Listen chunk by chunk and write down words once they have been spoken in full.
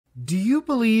Do you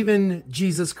believe in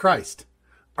Jesus Christ?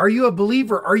 Are you a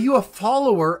believer? Are you a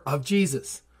follower of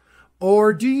Jesus?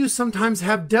 Or do you sometimes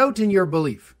have doubt in your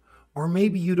belief? Or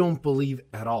maybe you don't believe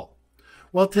at all.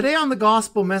 Well, today on the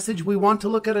gospel message, we want to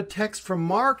look at a text from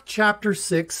Mark chapter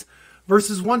 6,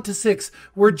 verses 1 to 6,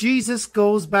 where Jesus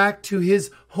goes back to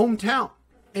his hometown.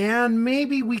 And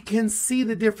maybe we can see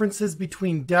the differences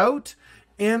between doubt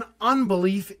and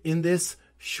unbelief in this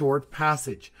short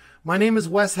passage. My name is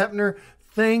Wes Heppner.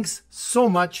 Thanks so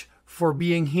much for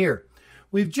being here.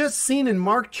 We've just seen in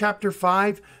Mark chapter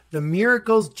 5 the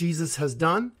miracles Jesus has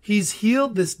done. He's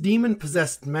healed this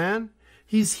demon-possessed man.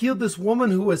 He's healed this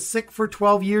woman who was sick for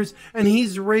 12 years, and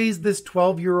he's raised this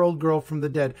 12-year-old girl from the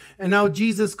dead. And now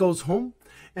Jesus goes home,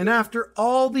 and after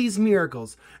all these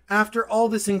miracles, after all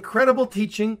this incredible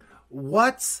teaching,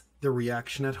 what's the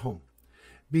reaction at home?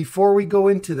 Before we go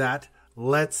into that,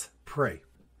 let's pray.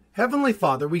 Heavenly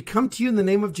Father, we come to you in the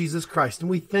name of Jesus Christ, and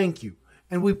we thank you,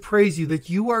 and we praise you that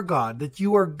you are God, that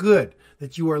you are good,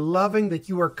 that you are loving, that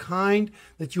you are kind,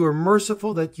 that you are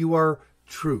merciful, that you are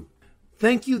true.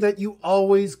 Thank you that you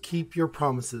always keep your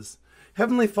promises.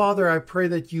 Heavenly Father, I pray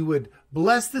that you would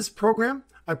bless this program.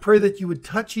 I pray that you would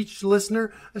touch each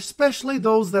listener, especially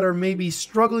those that are maybe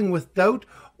struggling with doubt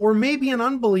or maybe in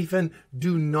unbelief and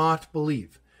do not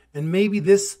believe. And maybe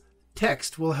this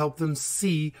text will help them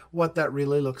see what that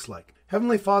really looks like.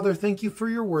 Heavenly Father, thank you for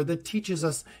your word that teaches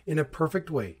us in a perfect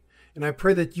way. And I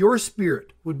pray that your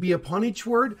spirit would be upon each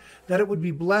word, that it would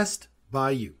be blessed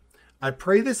by you. I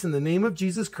pray this in the name of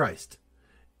Jesus Christ.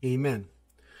 Amen.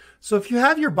 So if you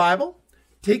have your Bible,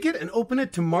 take it and open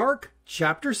it to Mark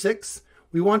chapter 6.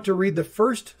 We want to read the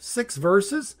first 6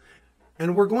 verses,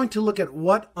 and we're going to look at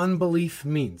what unbelief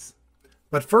means.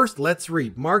 But first, let's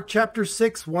read. Mark chapter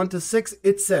 6, 1 to 6,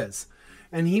 it says,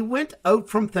 "And he went out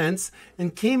from thence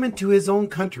and came into his own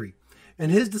country.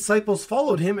 And his disciples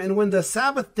followed him. And when the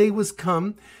Sabbath day was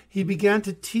come, he began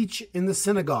to teach in the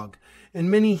synagogue. And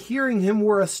many hearing him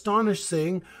were astonished,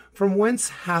 saying, From whence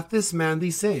hath this man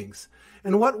these sayings?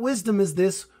 And what wisdom is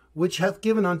this which hath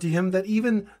given unto him, that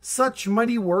even such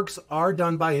mighty works are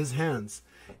done by his hands?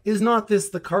 Is not this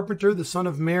the carpenter, the son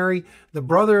of Mary, the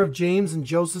brother of James and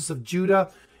Joseph of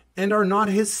Judah? And are not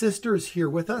his sisters here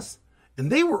with us?"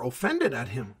 And they were offended at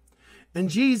him. And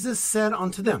Jesus said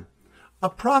unto them, "A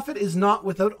prophet is not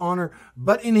without honor,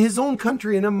 but in his own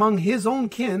country, and among his own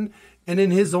kin, and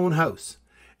in his own house.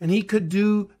 And he could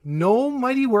do no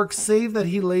mighty work, save that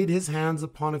he laid his hands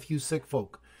upon a few sick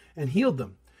folk, and healed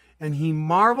them. And he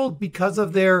marveled because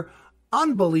of their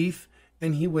unbelief,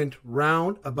 and he went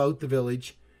round about the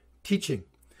village, teaching."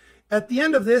 At the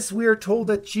end of this, we are told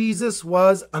that Jesus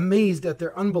was amazed at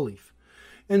their unbelief.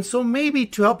 And so maybe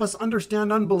to help us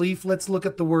understand unbelief, let's look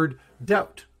at the word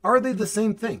doubt. Are they the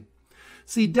same thing?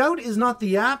 See, doubt is not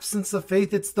the absence of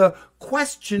faith, it's the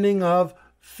questioning of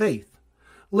faith.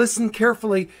 Listen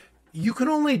carefully. You can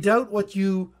only doubt what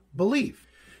you believe.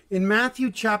 In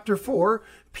Matthew chapter 4,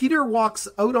 Peter walks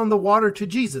out on the water to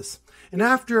Jesus. And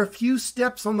after a few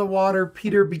steps on the water,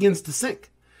 Peter begins to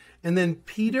sink. And then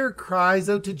Peter cries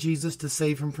out to Jesus to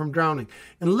save him from drowning.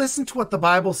 And listen to what the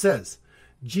Bible says.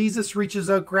 Jesus reaches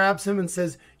out, grabs him, and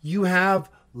says, "You have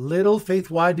little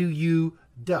faith. Why do you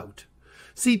doubt?"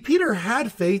 See, Peter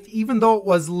had faith even though it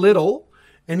was little,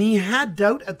 and he had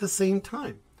doubt at the same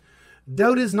time.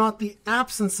 Doubt is not the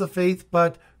absence of faith,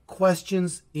 but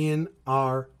questions in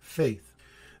our faith.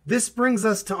 This brings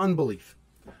us to unbelief.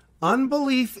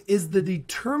 Unbelief is the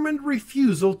determined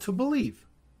refusal to believe.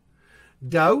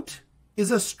 Doubt is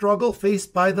a struggle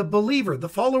faced by the believer, the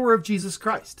follower of Jesus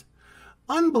Christ.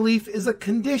 Unbelief is a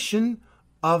condition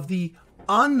of the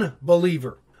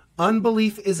unbeliever.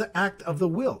 Unbelief is an act of the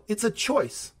will. It's a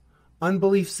choice.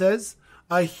 Unbelief says,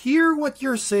 "I hear what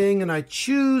you're saying and I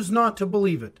choose not to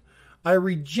believe it. I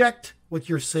reject what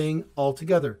you're saying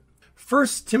altogether."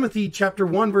 1 Timothy chapter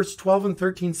 1 verse 12 and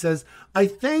 13 says, "I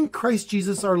thank Christ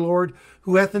Jesus our Lord,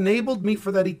 who hath enabled me,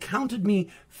 for that he counted me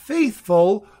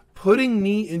faithful, putting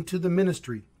me into the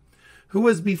ministry, who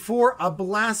was before a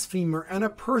blasphemer and a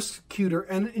persecutor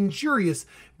and injurious,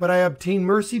 but I obtained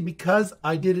mercy because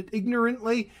I did it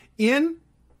ignorantly in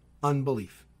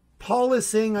unbelief." Paul is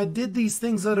saying, I did these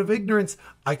things out of ignorance.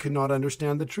 I could not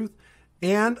understand the truth.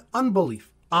 And unbelief.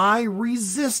 I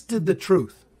resisted the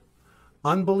truth.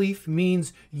 Unbelief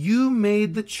means you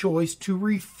made the choice to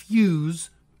refuse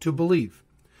to believe.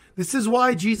 This is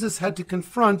why Jesus had to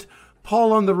confront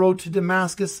Paul on the road to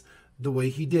Damascus the way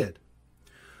he did.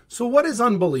 So what is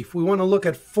unbelief? We want to look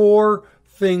at 4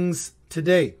 things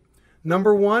today.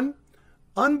 Number 1,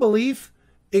 unbelief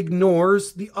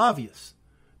ignores the obvious.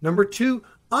 Number 2,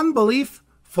 unbelief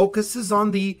focuses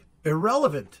on the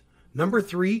irrelevant. Number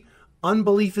 3,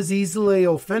 unbelief is easily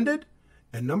offended.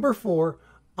 And number 4,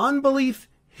 unbelief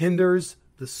hinders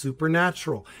the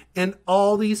supernatural. And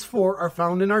all these 4 are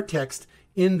found in our text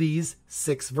in these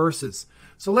 6 verses.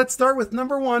 So let's start with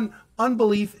number 1.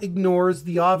 Unbelief ignores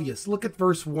the obvious. Look at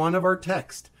verse 1 of our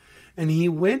text. And he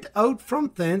went out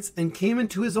from thence and came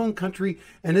into his own country,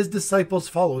 and his disciples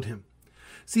followed him.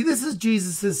 See, this is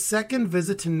Jesus' second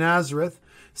visit to Nazareth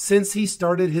since he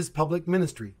started his public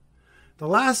ministry. The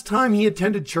last time he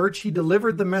attended church, he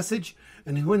delivered the message,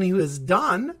 and when he was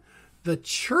done, the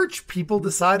church people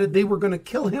decided they were going to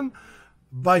kill him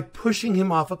by pushing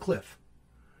him off a cliff.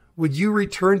 Would you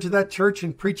return to that church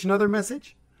and preach another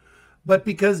message? But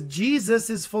because Jesus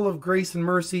is full of grace and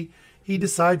mercy, he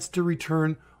decides to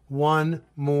return one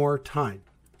more time.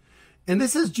 And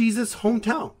this is Jesus'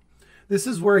 hometown. This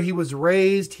is where he was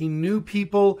raised. He knew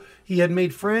people. He had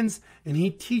made friends, and he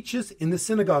teaches in the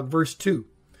synagogue. Verse 2.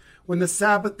 When the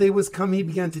Sabbath day was come, he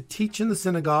began to teach in the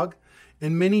synagogue,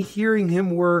 and many hearing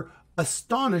him were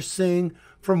astonished, saying,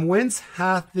 From whence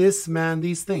hath this man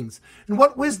these things? And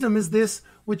what wisdom is this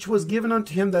which was given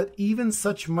unto him, that even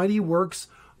such mighty works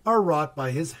are wrought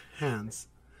by his hands?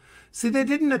 See, they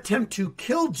didn't attempt to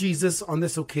kill Jesus on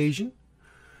this occasion,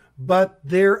 but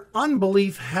their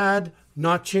unbelief had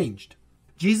not changed.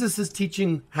 Jesus'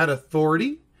 teaching had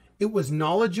authority. It was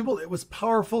knowledgeable, it was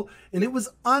powerful, and it was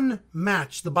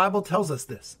unmatched. The Bible tells us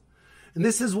this. And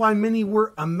this is why many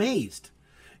were amazed.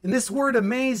 And this word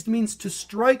amazed means to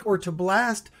strike or to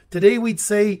blast. Today we'd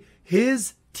say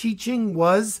his teaching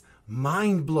was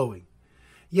mind-blowing.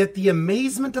 Yet the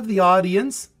amazement of the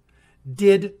audience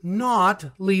did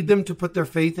not lead them to put their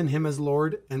faith in him as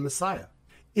Lord and Messiah.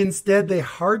 Instead, they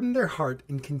hardened their heart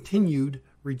and continued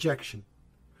rejection.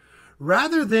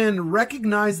 Rather than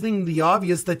recognizing the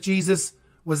obvious that Jesus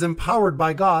was empowered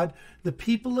by God, the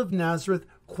people of Nazareth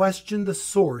questioned the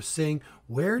source, saying,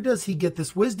 Where does he get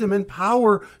this wisdom and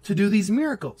power to do these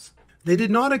miracles? They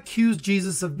did not accuse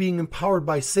Jesus of being empowered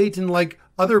by Satan like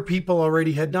other people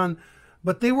already had done,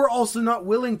 but they were also not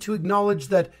willing to acknowledge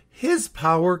that his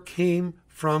power came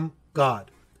from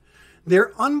God.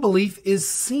 Their unbelief is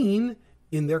seen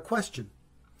in their question.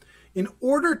 In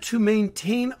order to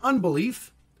maintain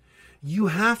unbelief, you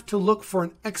have to look for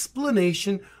an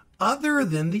explanation other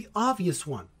than the obvious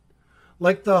one.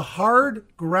 Like the hard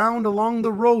ground along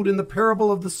the road in the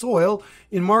parable of the soil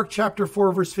in Mark chapter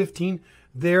 4, verse 15,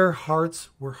 their hearts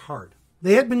were hard.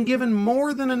 They had been given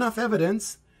more than enough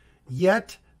evidence,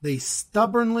 yet they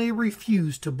stubbornly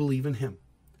refused to believe in him.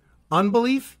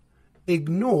 Unbelief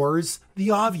ignores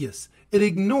the obvious. It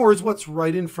ignores what's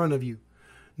right in front of you.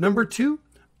 Number 2,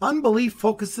 unbelief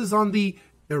focuses on the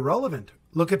irrelevant.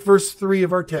 Look at verse 3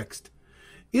 of our text.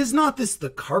 Is not this the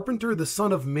carpenter, the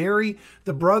son of Mary,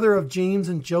 the brother of James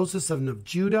and Joseph and of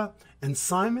Judah and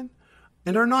Simon?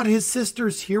 And are not his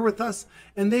sisters here with us?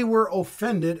 And they were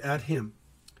offended at him.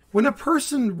 When a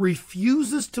person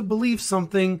refuses to believe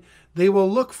something, they will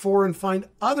look for and find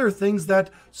other things that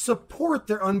support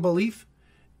their unbelief,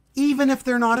 even if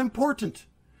they're not important.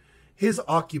 His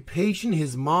occupation,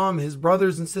 his mom, his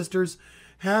brothers and sisters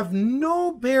have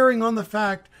no bearing on the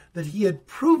fact that he had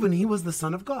proven he was the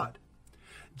Son of God.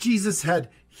 Jesus had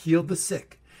healed the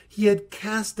sick. He had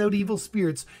cast out evil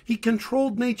spirits. He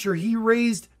controlled nature. He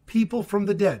raised people from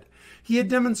the dead. He had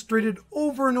demonstrated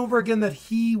over and over again that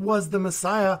he was the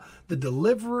Messiah, the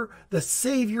deliverer, the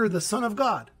Savior, the Son of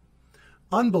God.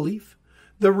 Unbelief,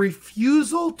 the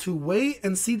refusal to weigh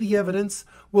and see the evidence,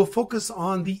 will focus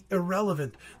on the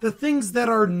irrelevant, the things that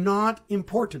are not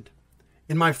important.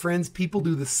 And my friends, people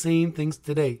do the same things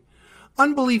today.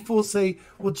 Unbelief will say,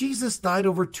 well, Jesus died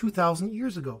over 2,000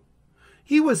 years ago.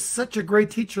 He was such a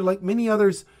great teacher like many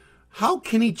others. How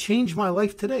can he change my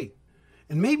life today?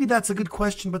 And maybe that's a good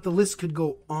question, but the list could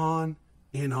go on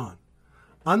and on.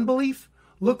 Unbelief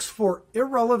looks for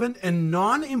irrelevant and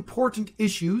non-important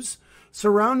issues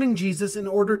surrounding Jesus in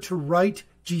order to write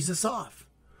Jesus off.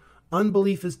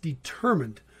 Unbelief is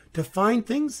determined to find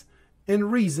things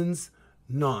and reasons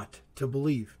not to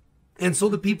believe. And so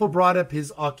the people brought up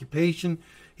his occupation,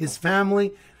 his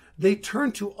family. They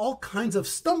turned to all kinds of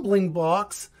stumbling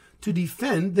blocks to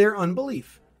defend their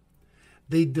unbelief.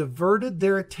 They diverted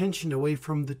their attention away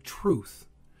from the truth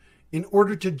in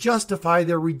order to justify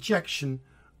their rejection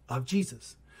of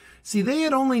Jesus. See, they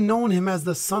had only known him as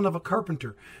the son of a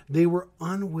carpenter. They were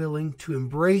unwilling to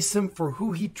embrace him for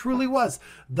who he truly was,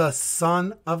 the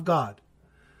Son of God.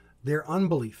 Their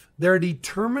unbelief, their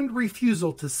determined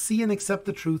refusal to see and accept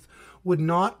the truth would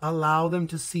not allow them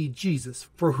to see Jesus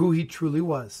for who he truly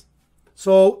was.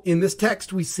 So in this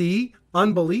text, we see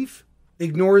unbelief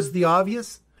ignores the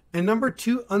obvious. And number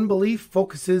 2, unbelief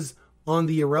focuses on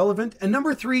the irrelevant. And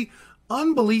number 3,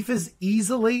 unbelief is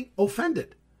easily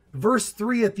offended. Verse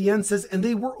 3 at the end says, and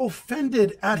they were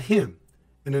offended at him.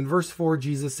 And in verse 4,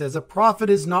 Jesus says, a prophet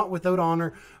is not without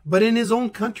honor, but in his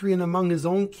own country and among his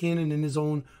own kin and in his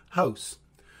own house.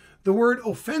 The word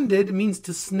offended means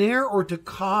to snare or to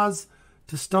cause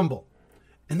to stumble.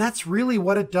 And that's really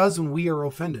what it does when we are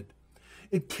offended.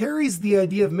 It carries the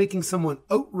idea of making someone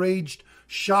outraged,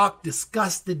 shocked,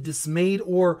 disgusted, dismayed,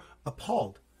 or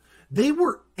appalled. They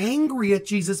were angry at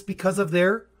Jesus because of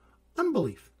their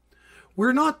unbelief.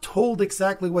 We're not told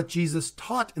exactly what Jesus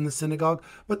taught in the synagogue,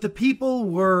 but the people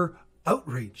were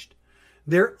outraged.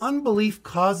 Their unbelief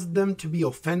caused them to be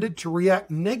offended, to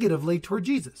react negatively toward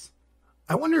Jesus.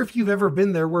 I wonder if you've ever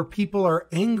been there where people are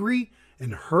angry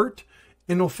and hurt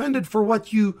and offended for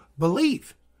what you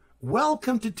believe.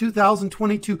 Welcome to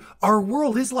 2022. Our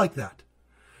world is like that.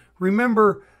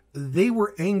 Remember, they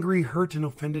were angry, hurt, and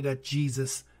offended at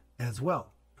Jesus as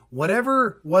well.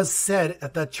 Whatever was said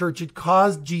at that church, it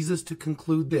caused Jesus to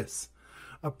conclude this: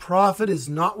 a prophet is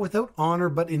not without honor,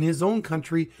 but in his own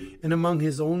country and among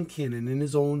his own kin and in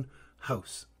his own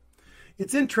house.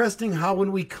 It's interesting how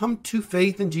when we come to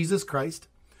faith in Jesus Christ,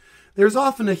 there's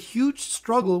often a huge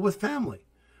struggle with family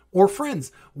or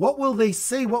friends. What will they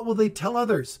say? What will they tell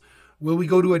others? Will we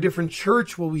go to a different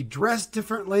church? Will we dress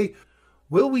differently?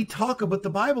 Will we talk about the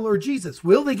Bible or Jesus?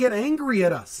 Will they get angry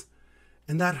at us?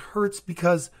 And that hurts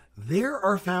because they're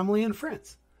our family and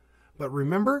friends. But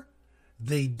remember,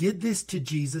 they did this to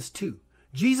Jesus too.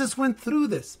 Jesus went through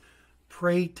this.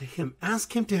 Pray to him.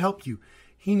 Ask him to help you.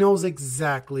 He knows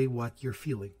exactly what you're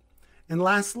feeling. And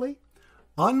lastly,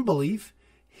 unbelief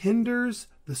hinders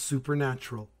the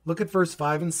supernatural. Look at verse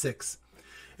 5 and 6.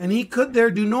 And he could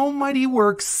there do no mighty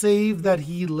works, save that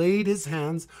he laid his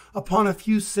hands upon a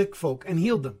few sick folk and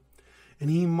healed them.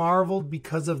 And he marveled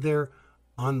because of their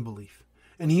unbelief.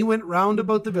 And he went round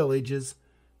about the villages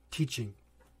teaching.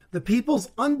 The people's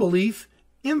unbelief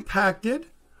impacted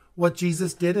what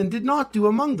Jesus did and did not do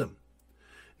among them.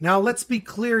 Now let's be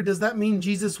clear. Does that mean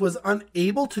Jesus was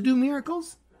unable to do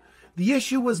miracles? The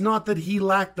issue was not that he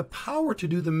lacked the power to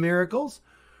do the miracles.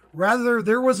 Rather,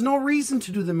 there was no reason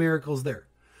to do the miracles there,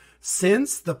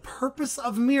 since the purpose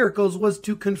of miracles was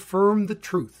to confirm the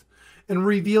truth and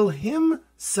reveal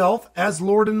himself as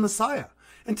Lord and Messiah,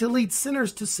 and to lead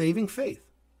sinners to saving faith.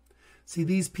 See,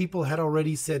 these people had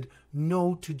already said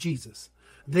no to Jesus.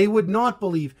 They would not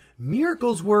believe.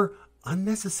 Miracles were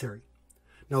unnecessary.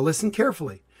 Now listen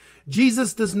carefully.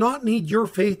 Jesus does not need your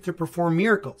faith to perform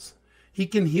miracles. He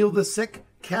can heal the sick,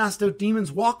 cast out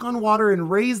demons, walk on water,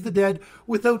 and raise the dead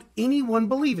without anyone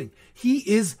believing. He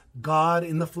is God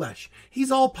in the flesh.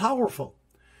 He's all powerful.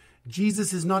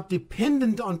 Jesus is not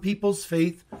dependent on people's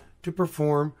faith to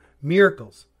perform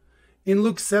miracles. In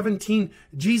Luke 17,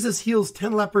 Jesus heals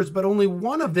 10 lepers, but only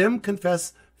one of them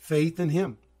confess faith in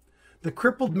him. The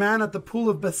crippled man at the pool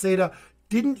of Bethsaida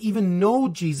didn't even know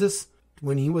Jesus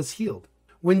when he was healed.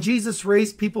 When Jesus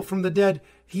raised people from the dead,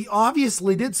 he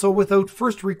obviously did so without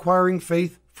first requiring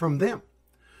faith from them.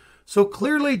 So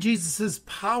clearly Jesus'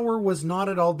 power was not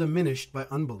at all diminished by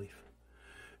unbelief.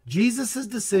 Jesus'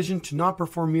 decision to not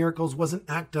perform miracles was an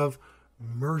act of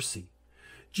mercy.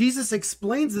 Jesus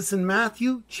explains this in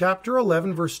Matthew chapter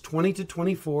 11, verse 20 to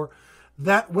 24,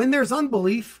 that when there's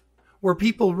unbelief, where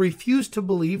people refuse to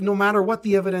believe no matter what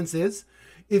the evidence is,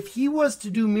 if he was to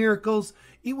do miracles,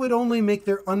 it would only make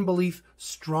their unbelief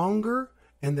stronger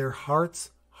and their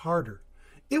hearts harder.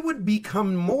 It would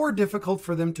become more difficult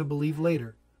for them to believe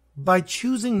later. By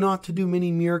choosing not to do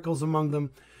many miracles among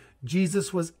them,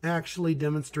 Jesus was actually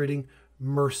demonstrating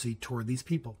mercy toward these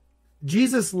people.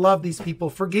 Jesus loved these people,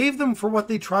 forgave them for what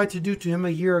they tried to do to him a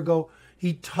year ago.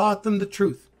 He taught them the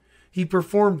truth. He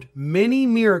performed many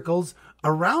miracles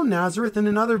around Nazareth and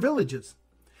in other villages.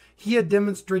 He had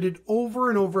demonstrated over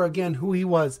and over again who he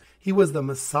was. He was the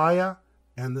Messiah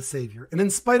and the Savior. And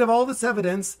in spite of all this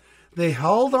evidence, they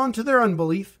held on to their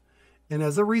unbelief. And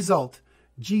as a result,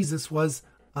 Jesus was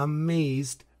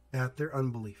amazed at their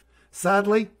unbelief.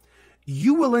 Sadly,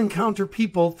 you will encounter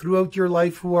people throughout your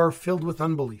life who are filled with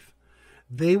unbelief.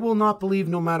 They will not believe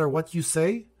no matter what you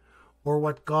say or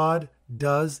what God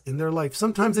does in their life.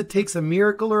 Sometimes it takes a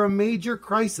miracle or a major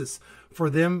crisis for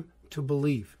them to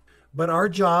believe. But our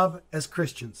job as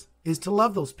Christians is to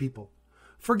love those people,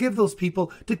 forgive those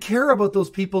people, to care about those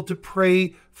people, to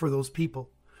pray for those people,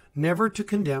 never to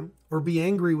condemn or be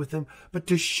angry with them, but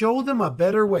to show them a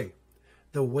better way,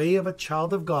 the way of a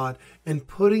child of God, and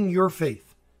putting your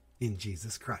faith in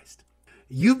Jesus Christ.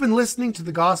 You've been listening to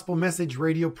the Gospel Message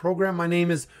Radio program. My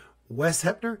name is Wes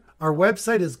Heppner. Our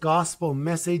website is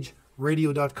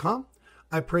gospelmessageradio.com.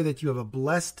 I pray that you have a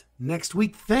blessed next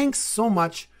week. Thanks so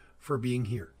much for being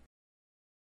here.